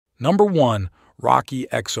Number 1. Rocky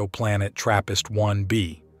exoplanet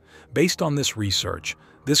TRAPPIST-1b. Based on this research,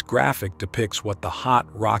 this graphic depicts what the hot,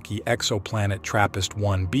 rocky exoplanet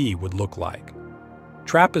TRAPPIST-1b would look like.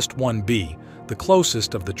 TRAPPIST-1b, the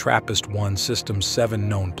closest of the TRAPPIST-1 system's 7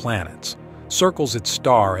 known planets, circles its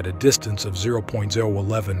star at a distance of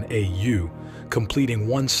 0.011 AU, completing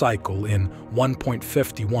one cycle in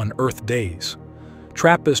 1.51 Earth days.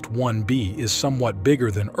 TRAPPIST-1b is somewhat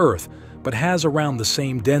bigger than Earth, but has around the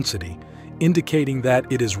same density, indicating that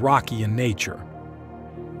it is rocky in nature.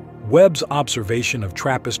 Webb's observation of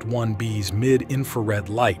TRAPPIST-1b's mid-infrared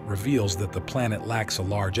light reveals that the planet lacks a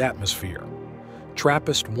large atmosphere.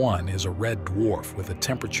 TRAPPIST-1 is a red dwarf with a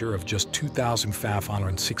temperature of just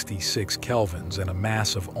 2,566 kelvins and a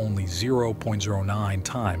mass of only 0.09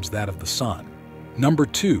 times that of the Sun. Number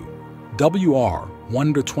 2.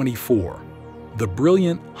 WR-1-24. The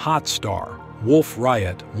brilliant hot star,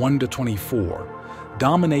 Wolf-Rayet 1-24,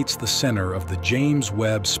 dominates the center of the James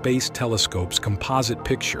Webb Space Telescope's composite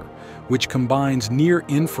picture, which combines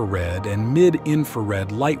near-infrared and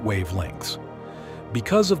mid-infrared light wavelengths.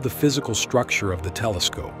 Because of the physical structure of the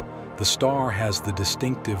telescope, the star has the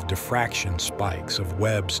distinctive diffraction spikes of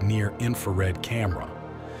Webb's near-infrared camera.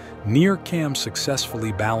 NIRCam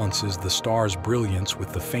successfully balances the star's brilliance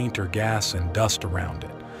with the fainter gas and dust around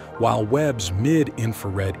it, while Webb's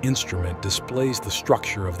mid-infrared instrument displays the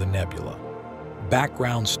structure of the nebula.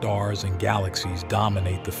 Background stars and galaxies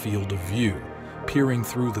dominate the field of view, peering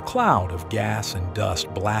through the cloud of gas and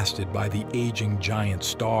dust blasted by the aging giant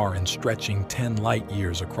star and stretching 10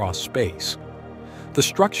 light-years across space. The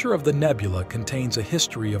structure of the nebula contains a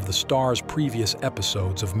history of the star's previous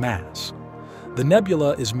episodes of mass. The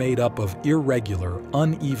nebula is made up of irregular,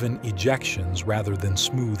 uneven ejections rather than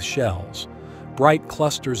smooth shells, bright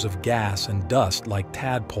clusters of gas and dust like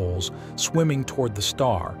tadpoles swimming toward the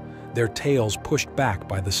star, their tails pushed back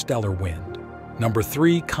by the stellar wind. Number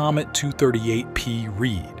 3. Comet 238P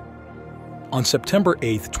Reid. On September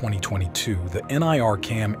 8, 2022, the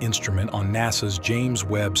NIRCam instrument on NASA's James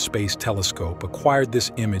Webb Space Telescope acquired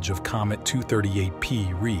this image of Comet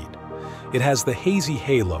 238P Reid. It has the hazy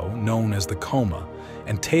halo, known as the coma,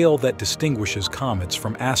 and tail that distinguishes comets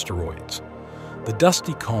from asteroids. The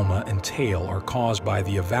dusty coma and tail are caused by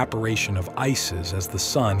the evaporation of ices as the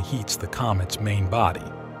Sun heats the comet's main body.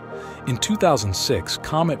 In 2006,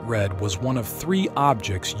 Comet Red was one of 3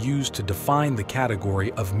 objects used to define the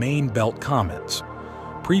category of main belt comets.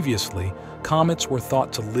 Previously, comets were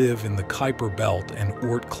thought to live in the Kuiper Belt and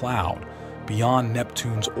Oort cloud, beyond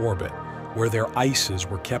Neptune's orbit, where their ices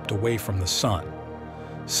were kept away from the Sun.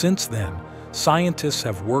 Since then, scientists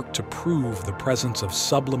have worked to prove the presence of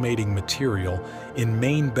sublimating material in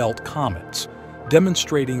main belt comets,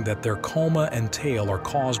 demonstrating that their coma and tail are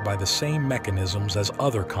caused by the same mechanisms as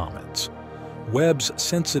other comets. Webb's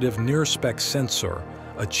sensitive NIRSpec sensor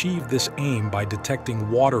achieved this aim by detecting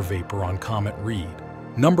water vapor on Comet Reid.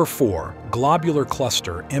 Number 4. Globular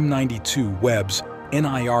Cluster M92. Webb's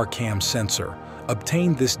NIRCam sensor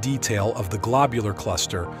obtained this detail of the globular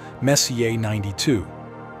cluster, Messier 92.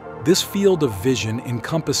 This field of vision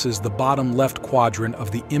encompasses the bottom left quadrant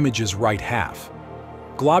of the image's right half.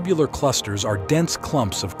 Globular clusters are dense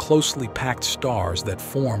clumps of closely packed stars that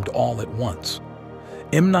formed all at once.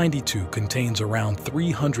 M92 contains around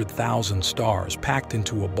 300,000 stars packed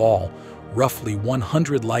into a ball roughly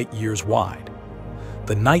 100 light-years wide.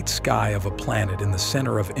 The night sky of a planet in the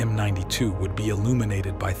center of M92 would be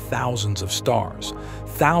illuminated by thousands of stars,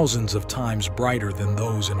 thousands of times brighter than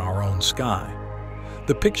those in our own sky.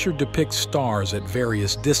 The picture depicts stars at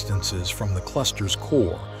various distances from the cluster's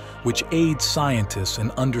core, which aids scientists in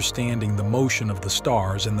understanding the motion of the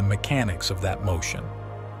stars and the mechanics of that motion.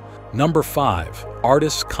 Number 5.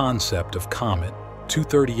 Artist's concept of Comet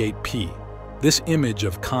 238P. This image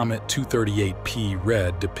of Comet 238P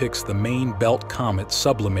Red depicts the main belt comet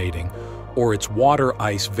sublimating, or its water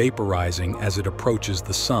ice vaporizing as it approaches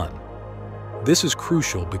the Sun. This is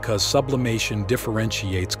crucial because sublimation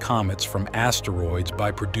differentiates comets from asteroids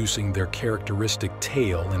by producing their characteristic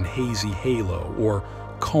tail and hazy halo, or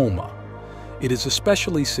coma. It is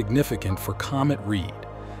especially significant for Comet Reid,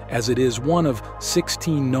 as it is one of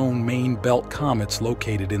 16 known main belt comets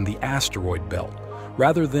located in the asteroid belt,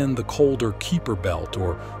 rather than the colder Kuiper Belt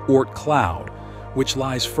or Oort cloud, which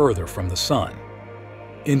lies further from the Sun.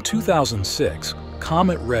 In 2006,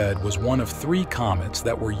 Comet Red was one of 3 comets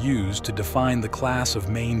that were used to define the class of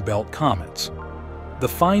main belt comets. The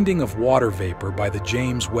finding of water vapor by the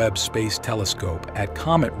James Webb Space Telescope at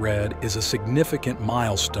Comet Red is a significant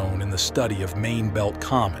milestone in the study of main belt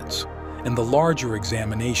comets and the larger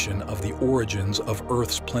examination of the origins of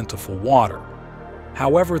Earth's plentiful water.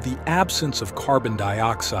 However, the absence of carbon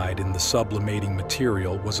dioxide in the sublimating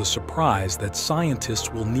material was a surprise that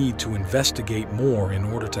scientists will need to investigate more in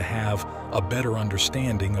order to have a better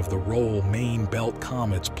understanding of the role main belt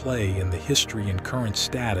comets play in the history and current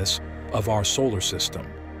status of our solar system.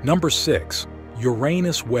 Number 6.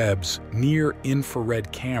 Uranus Webb's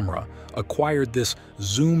near-infrared camera acquired this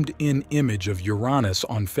zoomed-in image of Uranus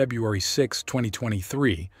on February 6,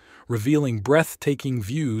 2023, revealing breathtaking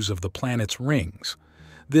views of the planet's rings.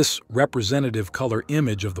 This representative color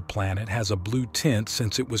image of the planet has a blue tint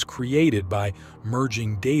since it was created by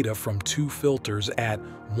merging data from two filters at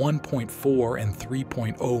 1.4 and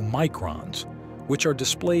 3.0 microns, which are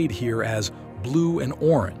displayed here as blue and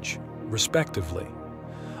orange, respectively.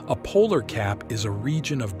 A polar cap is a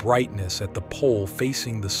region of brightness at the pole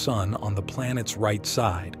facing the Sun on the planet's right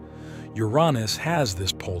side. Uranus has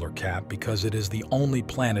this polar cap because it is the only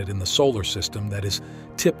planet in the solar system that is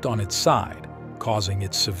tipped on its side, causing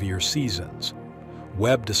its severe seasons.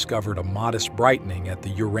 Webb discovered a modest brightening at the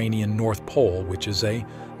Uranian North Pole, which is a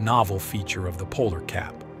novel feature of the polar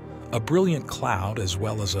cap. A brilliant cloud, as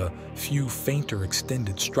well as a few fainter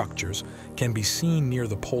extended structures, can be seen near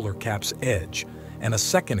the polar cap's edge, and a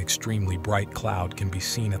second extremely bright cloud can be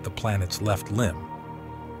seen at the planet's left limb.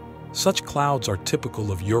 Such clouds are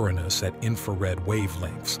typical of Uranus at infrared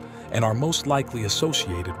wavelengths and are most likely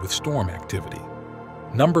associated with storm activity.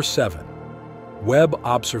 Number 7. Webb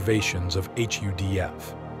observations of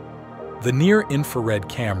HUDF. The near-infrared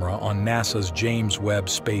camera on NASA's James Webb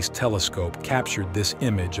Space Telescope captured this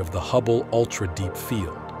image of the Hubble ultra-deep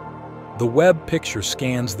field. The Webb picture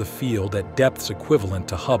scans the field at depths equivalent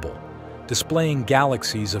to Hubble, displaying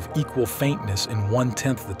galaxies of equal faintness in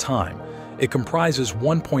 1/10 the time. It comprises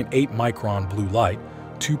 1.8 micron blue light,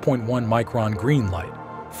 2.1 micron green light,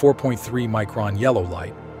 4.3 micron yellow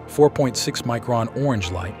light, 4.6 micron orange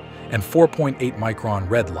light, and 4.8 micron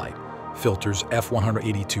red light. Filters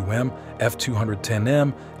F182M,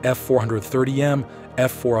 F210M, F430M,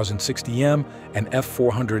 F4060M, and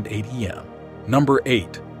F480M. Number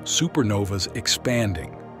 8. Supernovas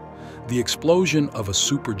expanding. The explosion of a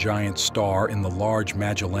supergiant star in the Large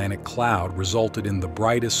Magellanic Cloud resulted in the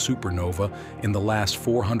brightest supernova in the last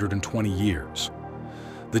 420 years.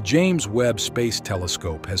 The James Webb Space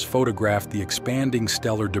Telescope has photographed the expanding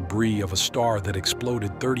stellar debris of a star that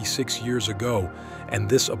exploded 36 years ago, and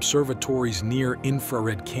this observatory's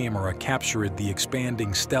near-infrared camera captured the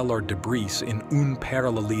expanding stellar debris in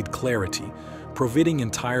unparalleled clarity, providing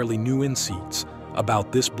entirely new insights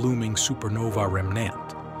about this blooming supernova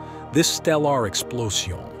remnant. This stellar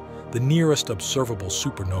explosion, the nearest observable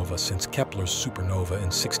supernova since Kepler's supernova in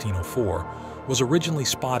 1604, was originally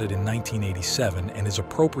spotted in 1987 and is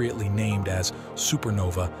appropriately named as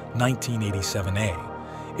Supernova 1987A.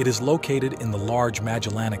 It is located in the Large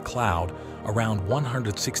Magellanic Cloud, around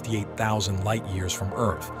 168,000 light-years from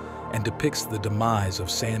Earth, and depicts the demise of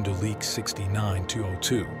Sanduleak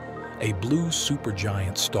 69202, a blue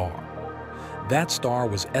supergiant star. That star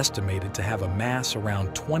was estimated to have a mass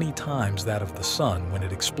around 20 times that of the Sun when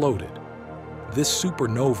it exploded. This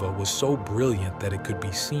supernova was so brilliant that it could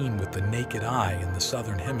be seen with the naked eye in the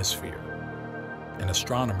southern hemisphere, and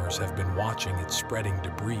astronomers have been watching its spreading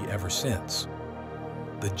debris ever since.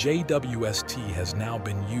 The JWST has now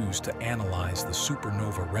been used to analyze the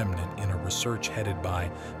supernova remnant in a research headed by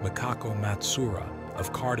Mikako Matsuura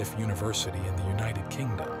of Cardiff University in the United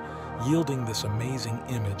Kingdom, yielding this amazing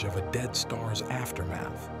image of a dead star's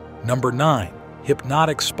aftermath. Number 9.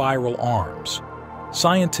 Hypnotic spiral arms.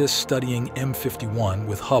 Scientists studying M51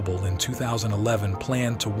 with Hubble in 2011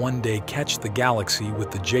 planned to one day catch the galaxy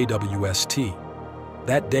with the JWST.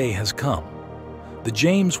 That day has come. The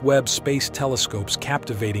James Webb Space Telescope's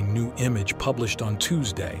captivating new image published on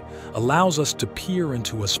Tuesday allows us to peer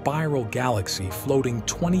into a spiral galaxy floating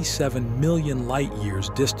 27 million light-years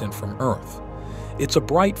distant from Earth. It's a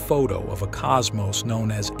bright photo of a cosmos known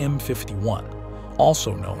as M51,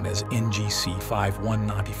 also known as NGC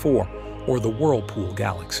 5194, or the Whirlpool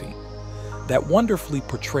Galaxy, that wonderfully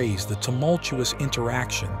portrays the tumultuous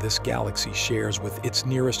interaction this galaxy shares with its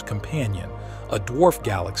nearest companion, a dwarf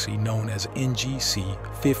galaxy known as NGC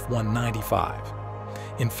 5195.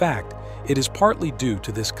 In fact, it is partly due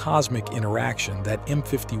to this cosmic interaction that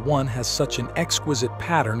M51 has such an exquisite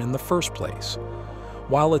pattern in the first place.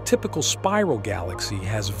 While a typical spiral galaxy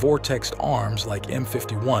has vortexed arms like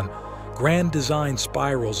M51, grand design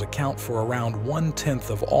spirals account for around 1/10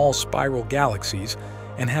 of all spiral galaxies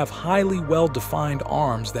and have highly well-defined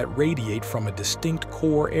arms that radiate from a distinct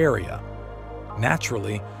core area.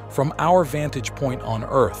 Naturally, from our vantage point on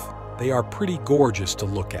Earth, they are pretty gorgeous to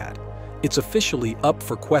look at, It's officially up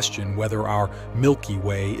for question whether our Milky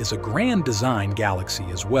Way is a grand design galaxy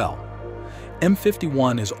as well.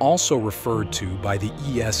 M51 is also referred to by the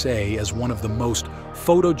ESA as one of the most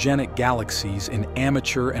photogenic galaxies in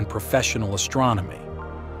amateur and professional astronomy.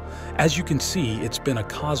 As you can see, it's been a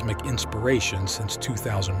cosmic inspiration since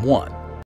 2001.